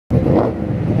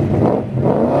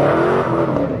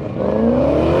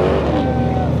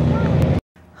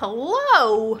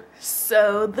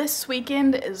So this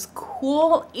weekend is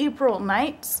Kool April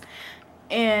Nites,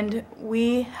 and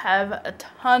we have a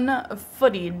ton of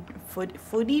footage for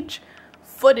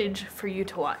you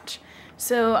to watch.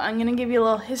 So I'm gonna give you a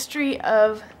little history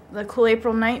of the Kool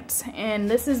April Nites, and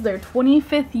this is their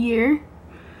 25th year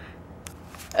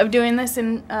of doing this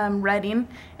in Reading,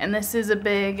 and this is a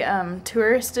big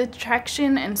tourist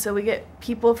attraction, and so we get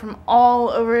people from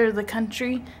all over the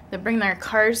country that bring their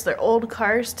cars, their old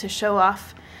cars, to show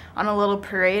off on a little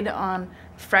parade on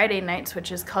Friday nights, which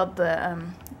is called the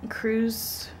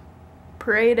cruise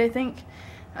parade, I think,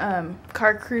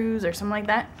 car cruise or something like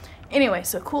that. Anyway,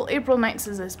 so Kool April Nights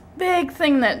is this big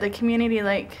thing that the community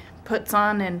puts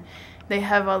on, and they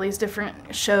have all these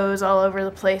different shows all over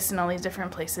the place in all these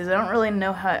different places. I don't really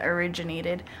know how it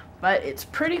originated, but it's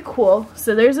pretty cool.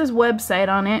 So there's this website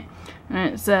on it,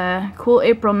 and it's Kool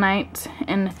April Nights,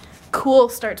 and Kool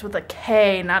starts with a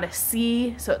K, not a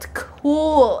C, so it's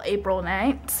Kool April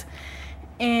Nights.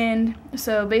 And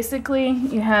so basically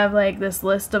you have like this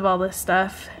list of all this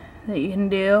stuff that you can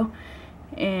do,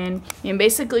 and you can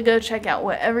basically go check out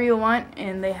whatever you want,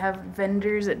 and they have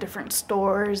vendors at different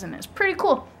stores, and it's pretty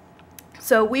cool.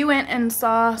 So we went and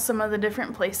saw some of the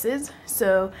different places,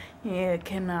 so you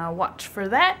can watch for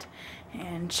that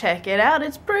and check it out.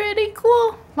 It's pretty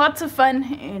cool, lots of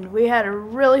fun, and we had a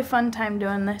really fun time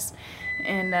doing this.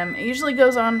 And it usually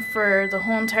goes on for the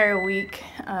whole entire week,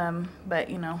 but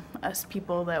you know, us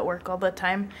people that work all the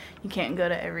time, you can't go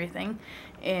to everything.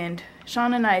 And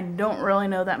Sean and I don't really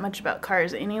know that much about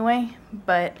cars anyway,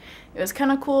 but it was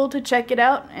kind of cool to check it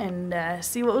out and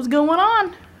see what was going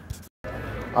on.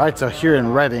 Alright, so here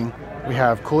in Reading, we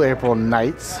have Kool April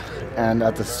Nights, and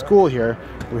at the school here,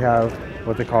 we have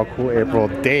what they call Kool April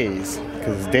Days,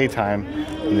 because it's daytime,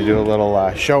 and they do a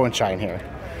little show and shine here.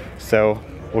 So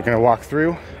we're going to walk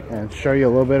through and show you a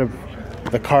little bit of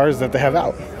the cars that they have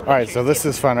out. Alright, so this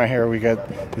is fun right here. We got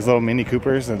these little Mini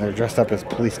Coopers, and they're dressed up as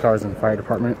police cars in the fire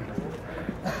department.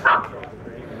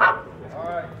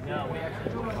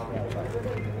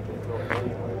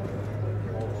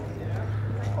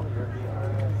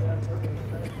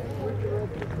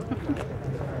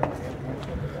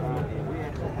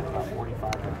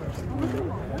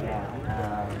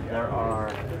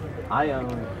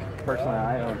 Personally,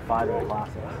 I own 5 of the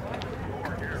classics.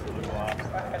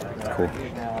 Cool.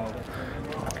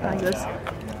 I like this.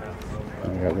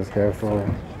 We got this guy for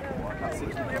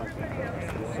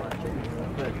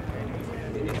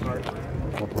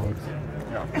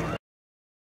 $4.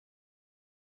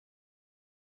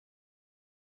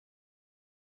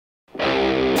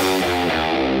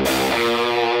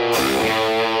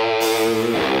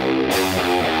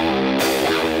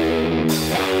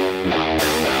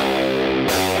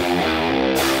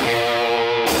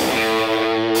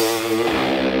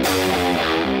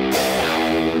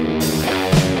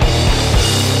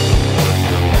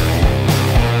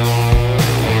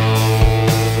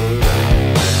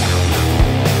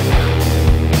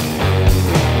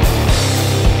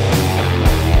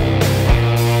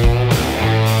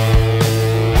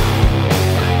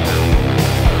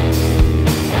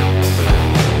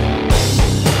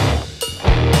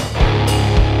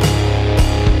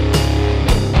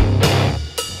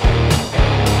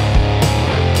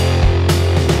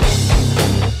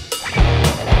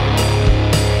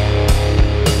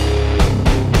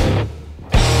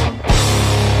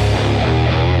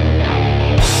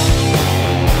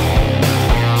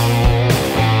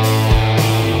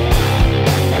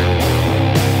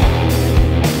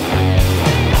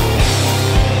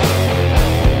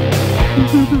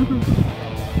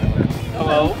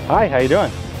 Hello. Hi, how you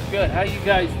doing? Good. How you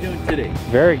guys doing today?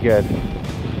 Very good.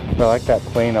 I like that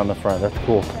plane on the front. That's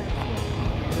cool.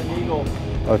 It's an eagle.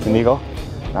 Oh, it's an eagle?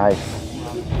 Nice.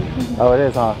 Oh, it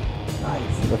is, huh?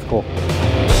 Nice. That's cool.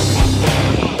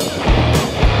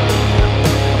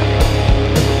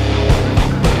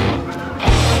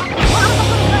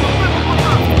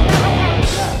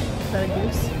 Is that a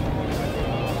goose?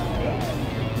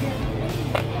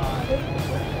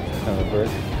 Kind of a bird.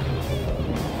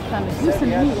 Found a goose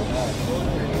and an eagle.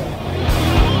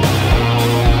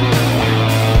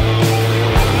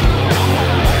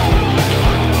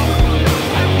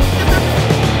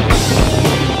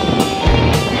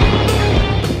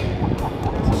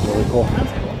 Really cool.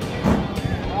 That's cool.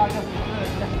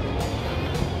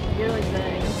 You're like the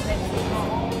insane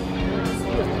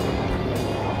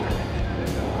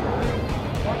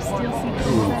steel seat.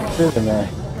 Fish in there. I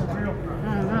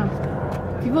don't know.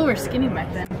 People were skinny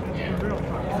back then.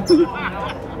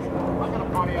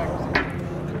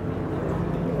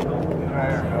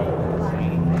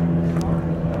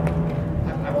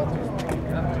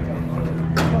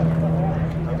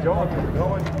 Going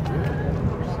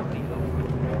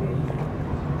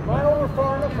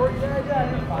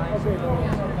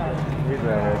He's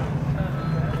right.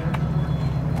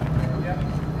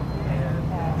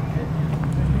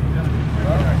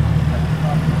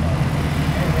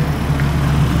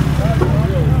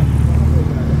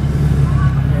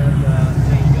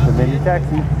 The mini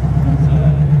taxi.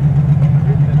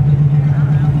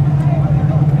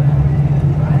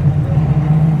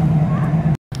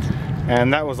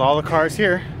 And that was all the cars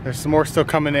here. There's some more still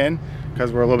coming in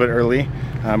because we're a little bit early.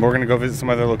 We're gonna go visit some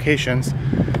other locations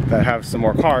that have some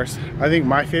more cars. I think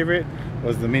my favorite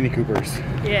was the Mini Coopers.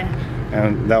 Yeah.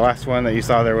 And the last one that you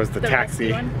saw there was the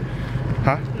taxi. Rusty one.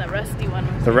 Huh? The rusty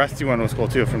one. The rusty one was cool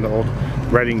too, from the old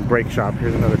Reading brake shop.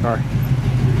 Here's another car.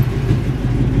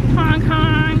 Honk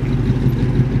honk.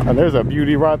 And there's a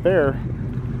beauty right there.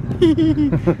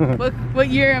 What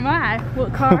year am I?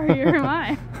 What car year am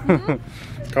I?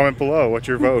 Comment below what's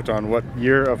your vote on what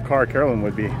year of car Carolyn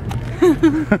would be.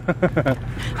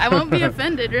 I won't be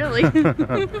offended, really.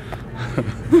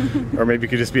 Or maybe you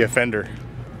could just be a fender.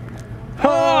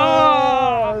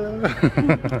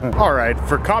 Alright,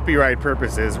 for copyright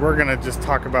purposes, we're gonna just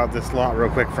talk about this lot real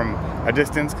quick from a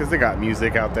distance because they got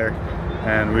music out there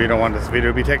and we don't want this video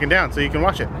to be taken down so you can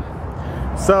watch it.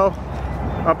 So,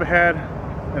 up ahead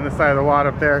in the side of the lot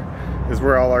up there is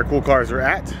where all our cool cars are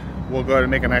at. We'll go ahead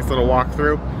and make a nice little walk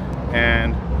through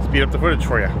and speed up the footage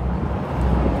for you.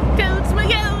 Goats, my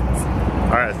goats!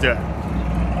 Alright, let's do it.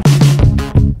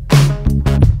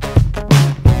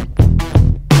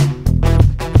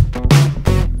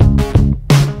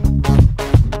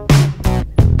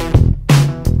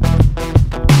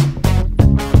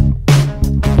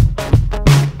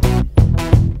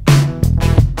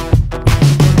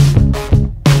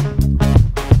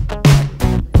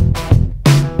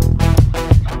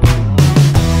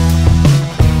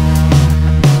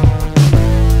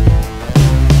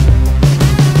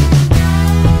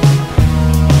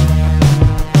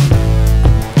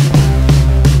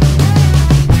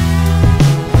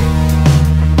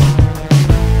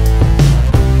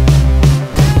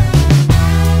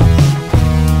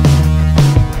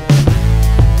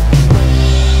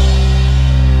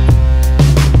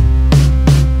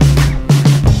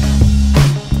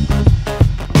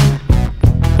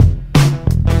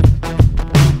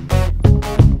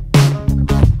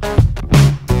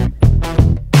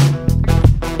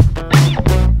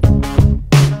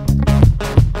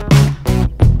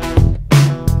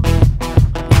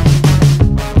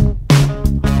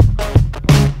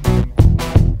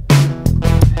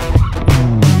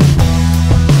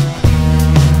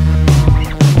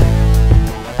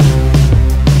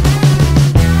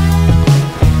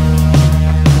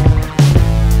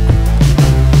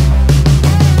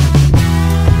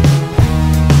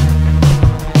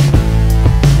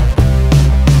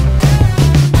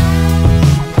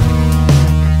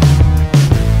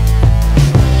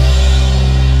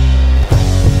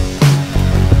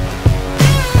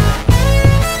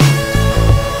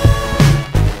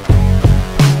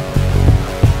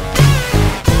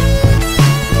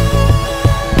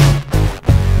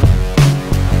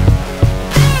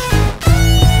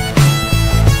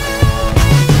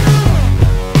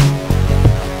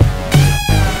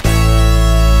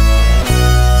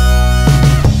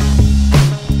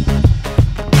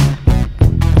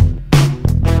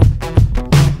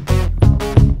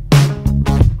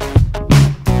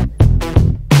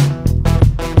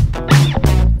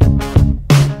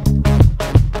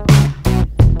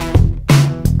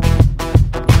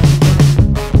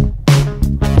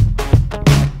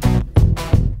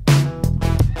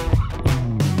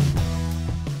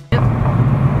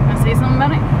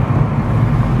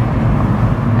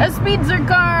 Speedster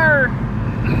car!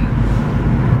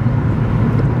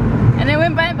 And it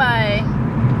went bye-bye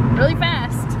really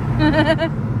fast.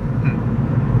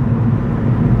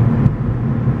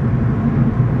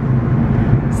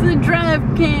 It's the drive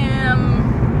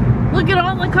cam. Look at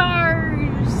all the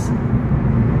cars.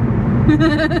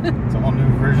 It's an all new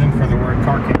version for the word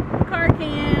car cam. Car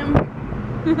cam.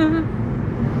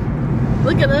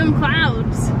 Look at them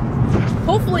clouds.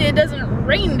 Hopefully it doesn't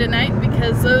rain tonight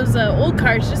because those old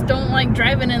cars just don't like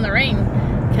driving in the rain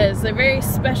because they're very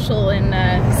special and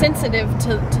sensitive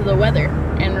to the weather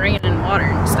and rain and water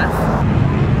and stuff.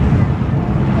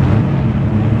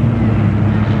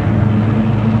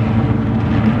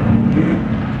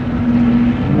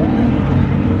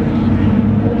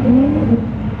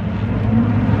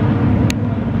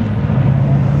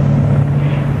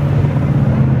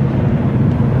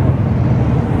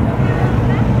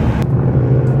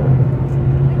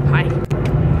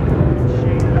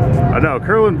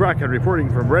 Carolyn Brackett reporting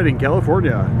from Redding,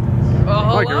 California. Well,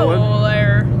 Hi, hello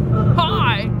there.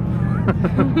 Hi.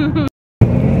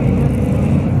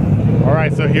 All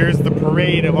right, so here's the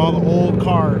parade of all the old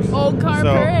cars. Old car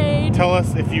So parade. tell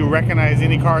us if you recognize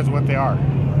any cars, what they are.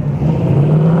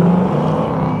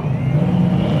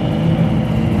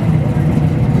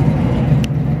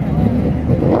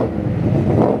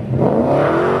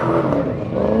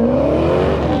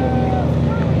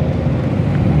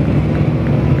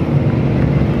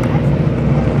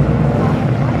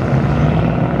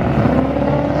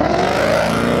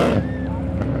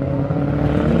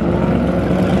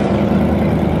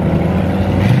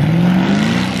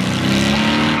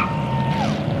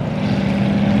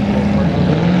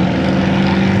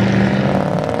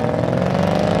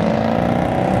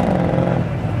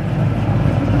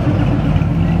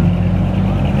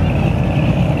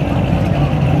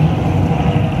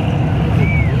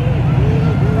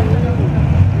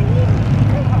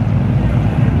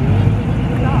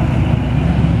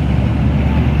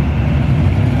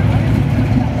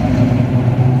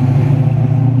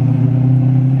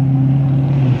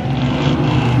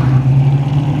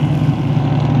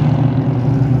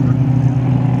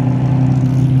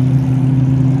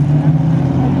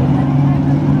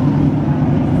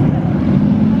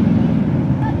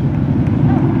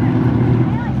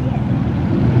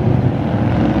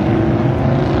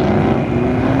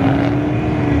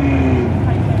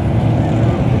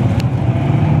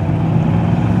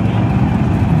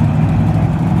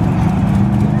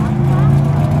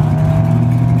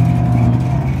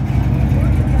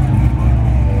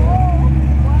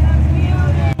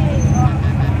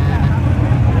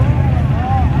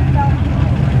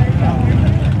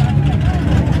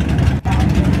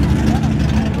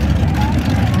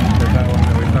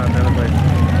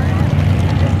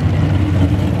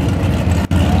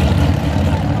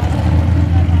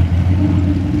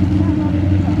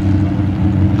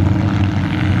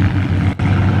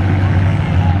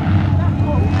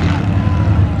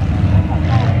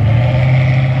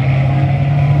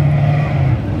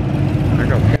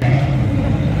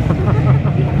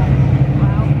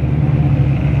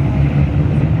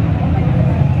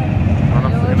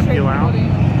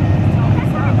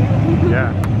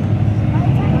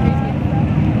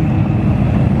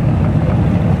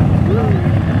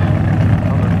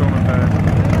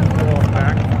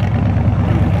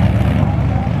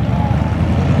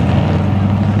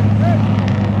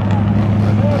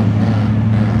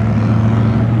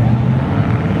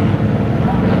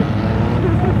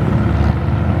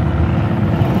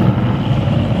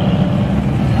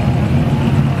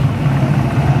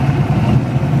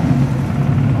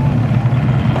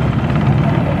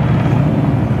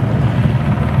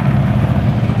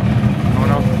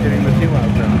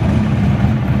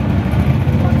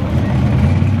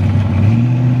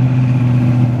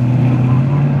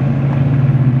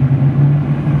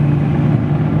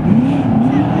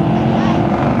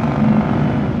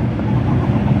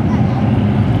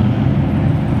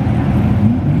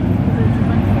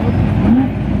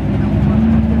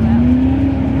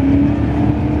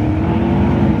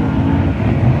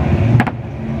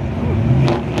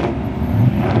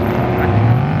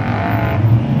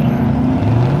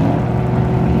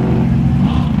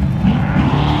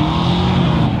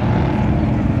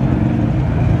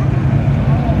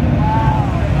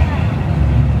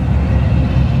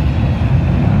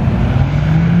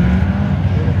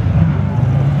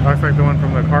 Looks like the one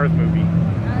from the Cars movie.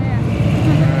 Oh,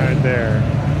 yeah. Right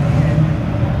there.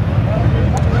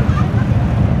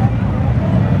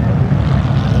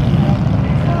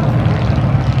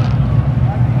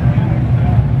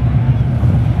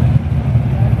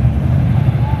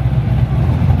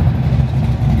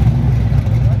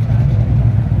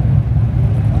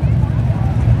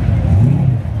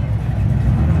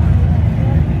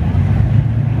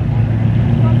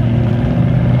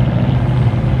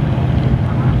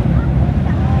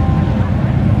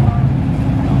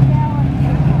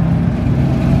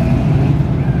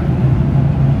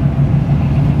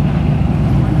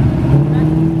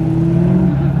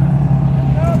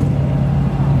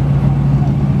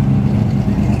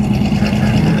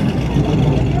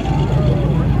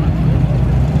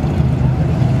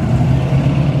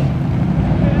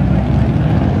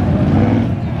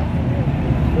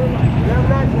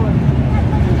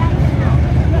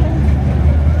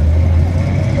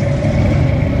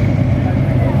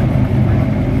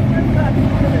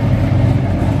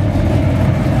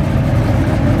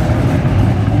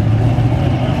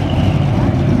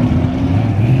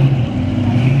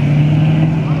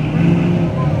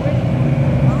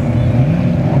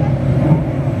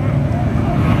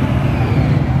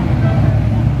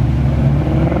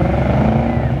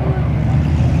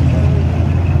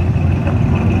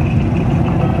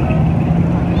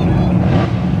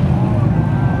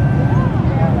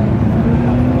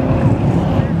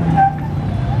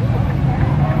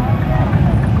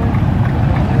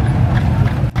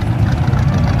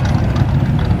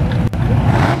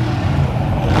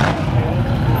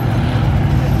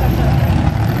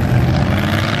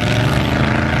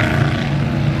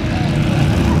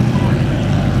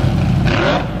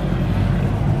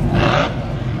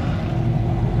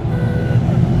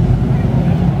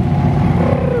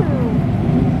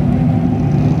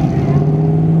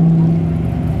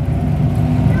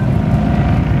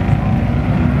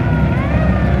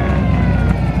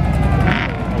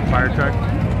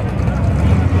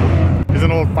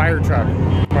 fire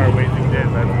truck. Probably way zoomed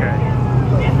in, but okay.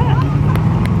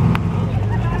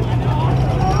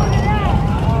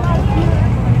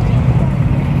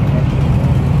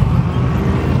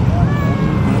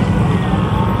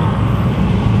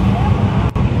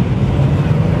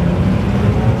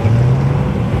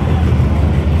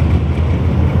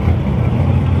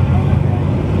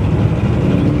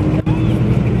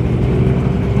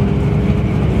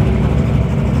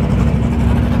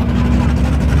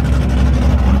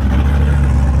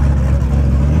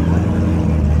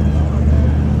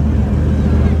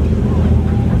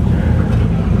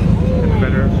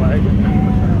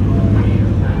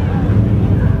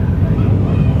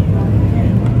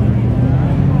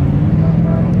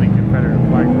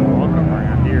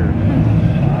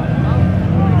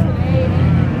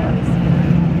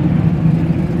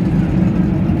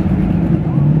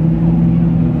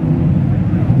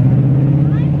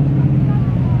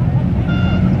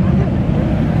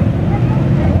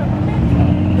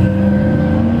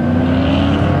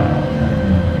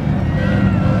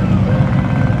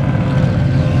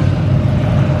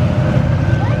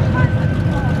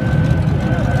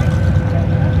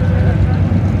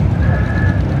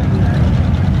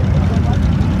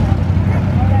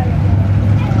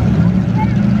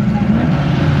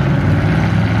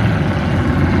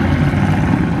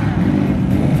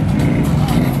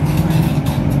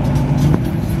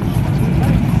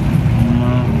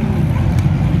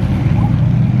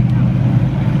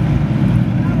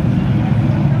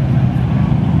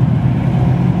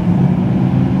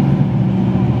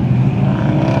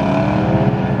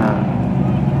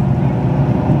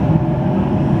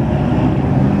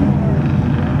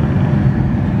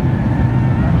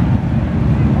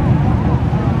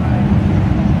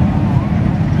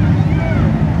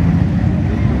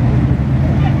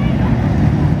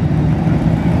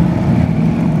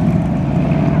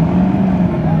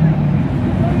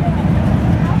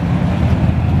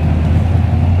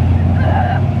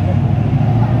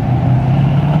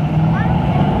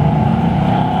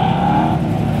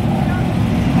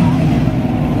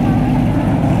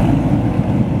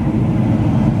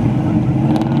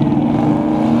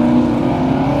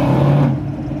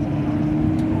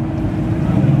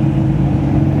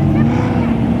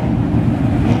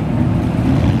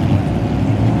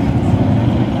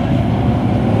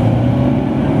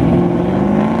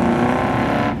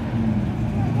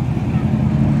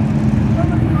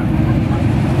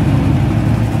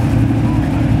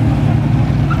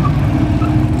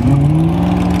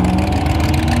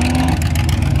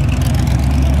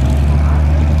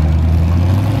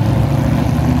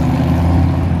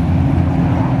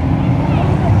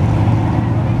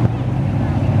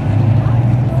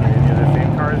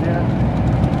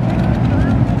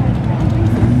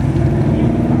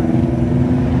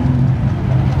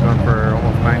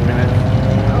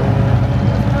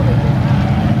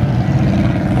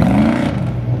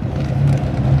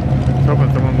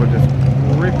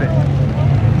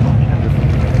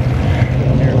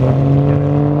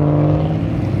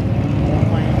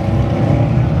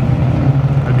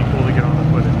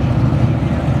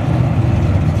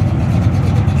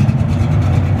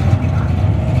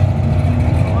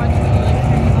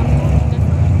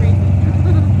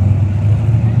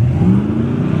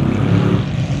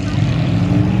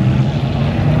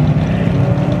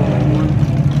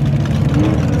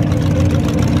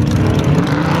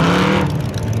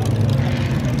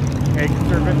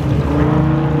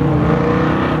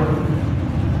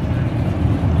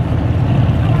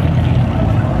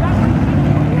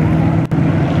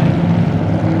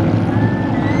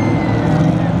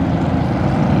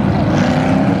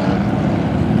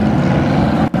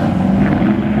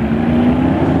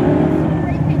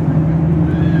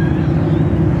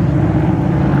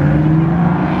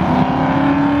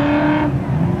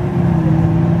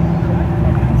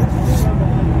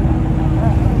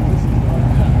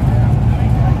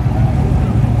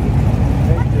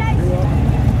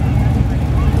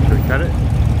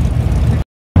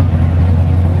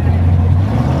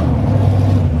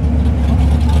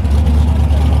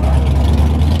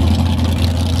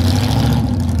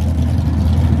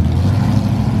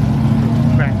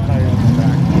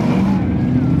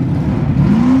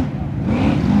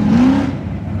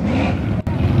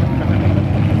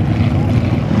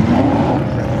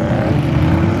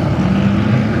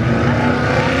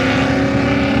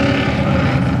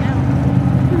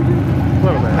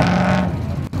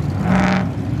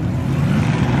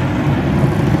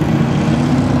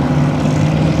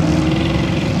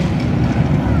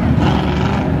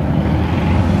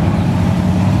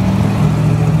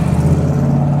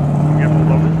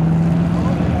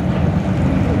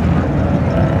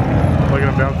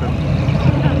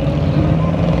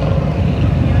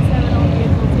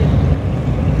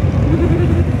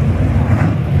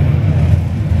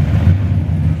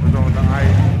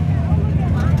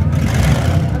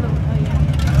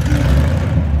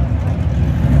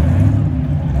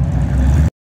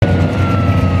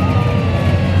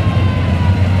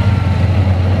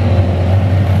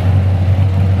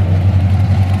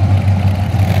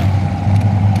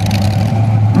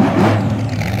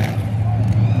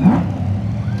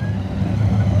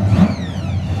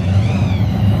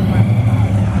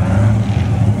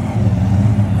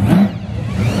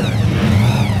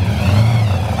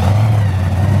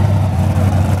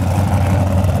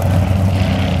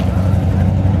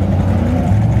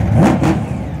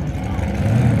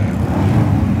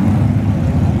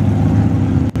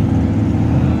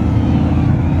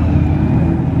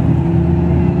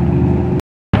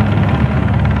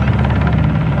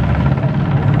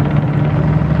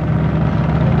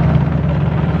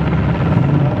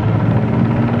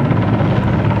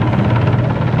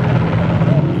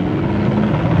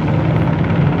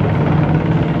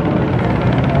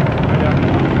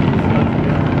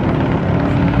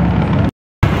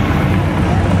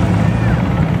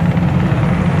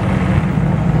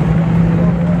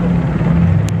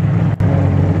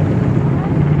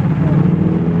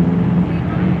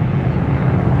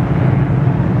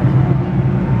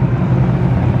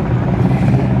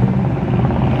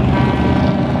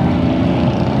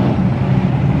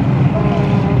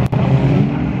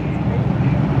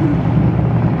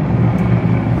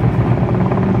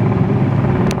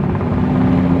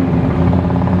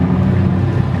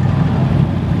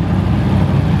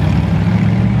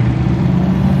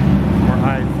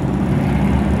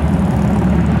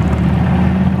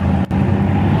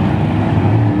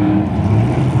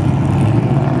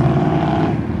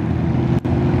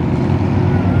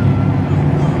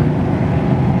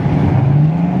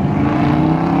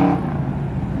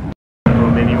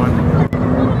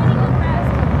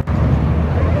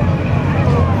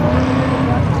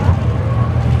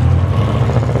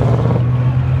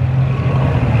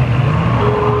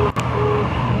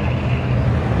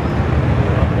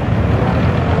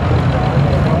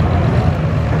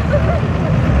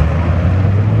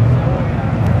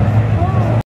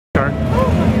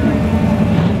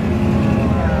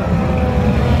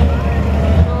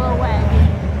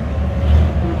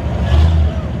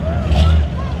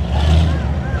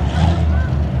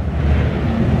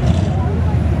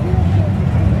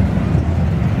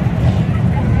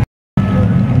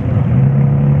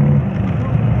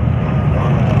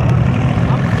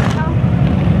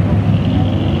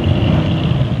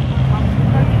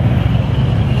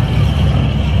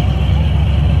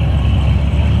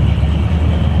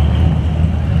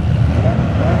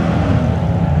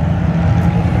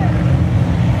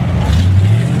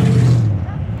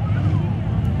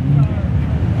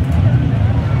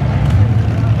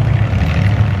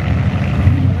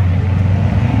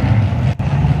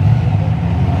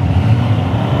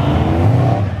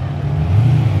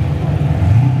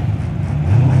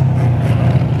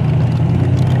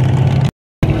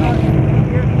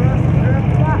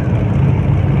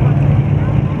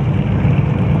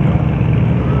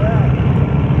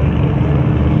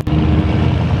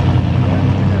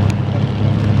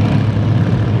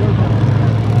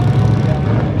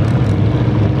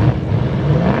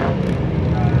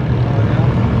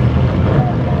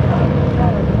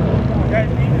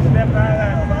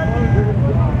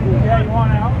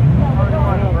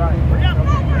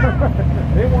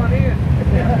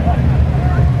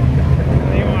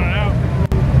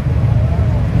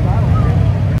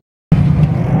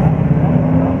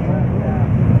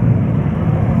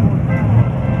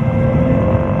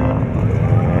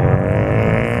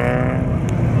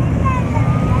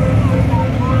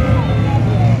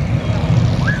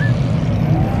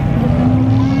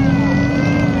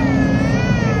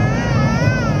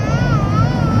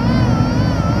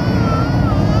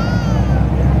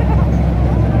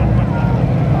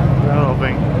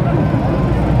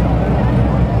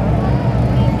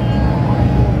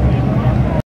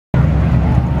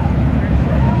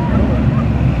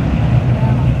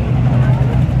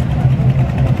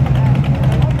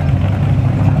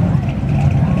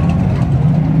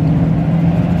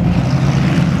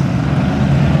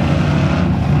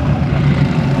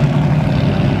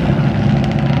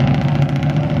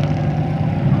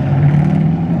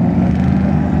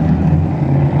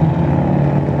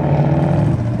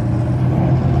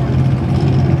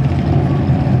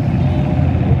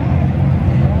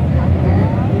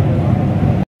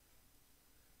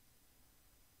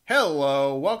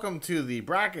 Hello, welcome to the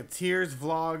Bracketeers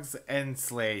Vlogs and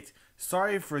Slate.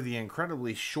 Sorry for the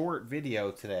incredibly short video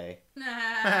today.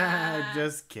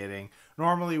 Just kidding.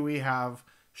 Normally we have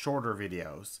shorter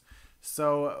videos.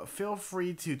 So feel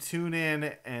free to tune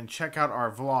in and check out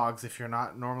our vlogs if you're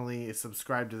not normally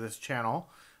subscribed to this channel.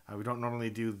 We don't normally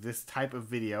do this type of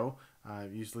video.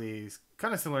 Usually it's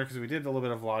kind of similar because we did a little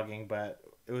bit of vlogging, but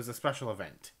it was a special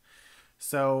event.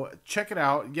 So check it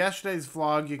out. Yesterday's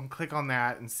vlog, you can click on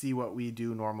that and see what we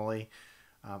do normally.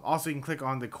 Also, you can click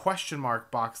on the question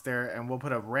mark box there and we'll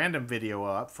put a random video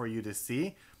up for you to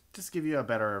see. Just give you a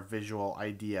better visual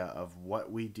idea of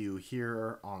what we do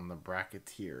here on the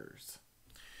Bracketeers.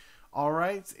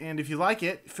 Alright, and if you like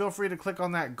it, feel free to click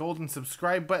on that golden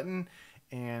subscribe button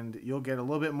and you'll get a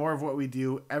little bit more of what we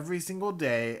do every single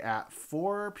day at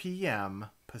 4 p.m.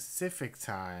 Pacific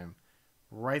time.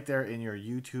 Right there in your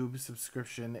YouTube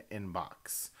subscription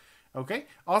inbox. Okay,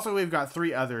 also we've got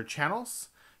 3 other channels.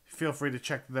 Feel free to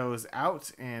check those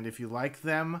out, and if you like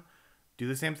them, do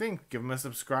the same thing. Give them a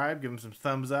subscribe, give them some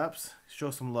thumbs ups, show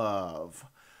some love.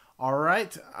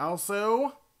 Alright,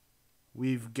 also,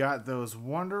 we've got those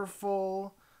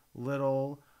wonderful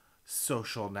little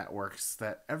social networks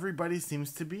that everybody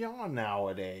seems to be on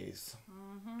nowadays.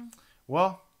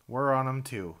 Well, we're on them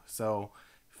too, so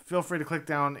feel free to click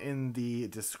down in the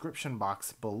description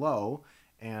box below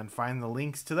and find the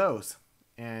links to those.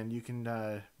 And you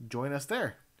can join us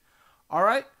there.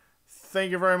 Alright,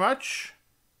 thank you very much,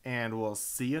 and we'll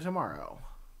see you tomorrow.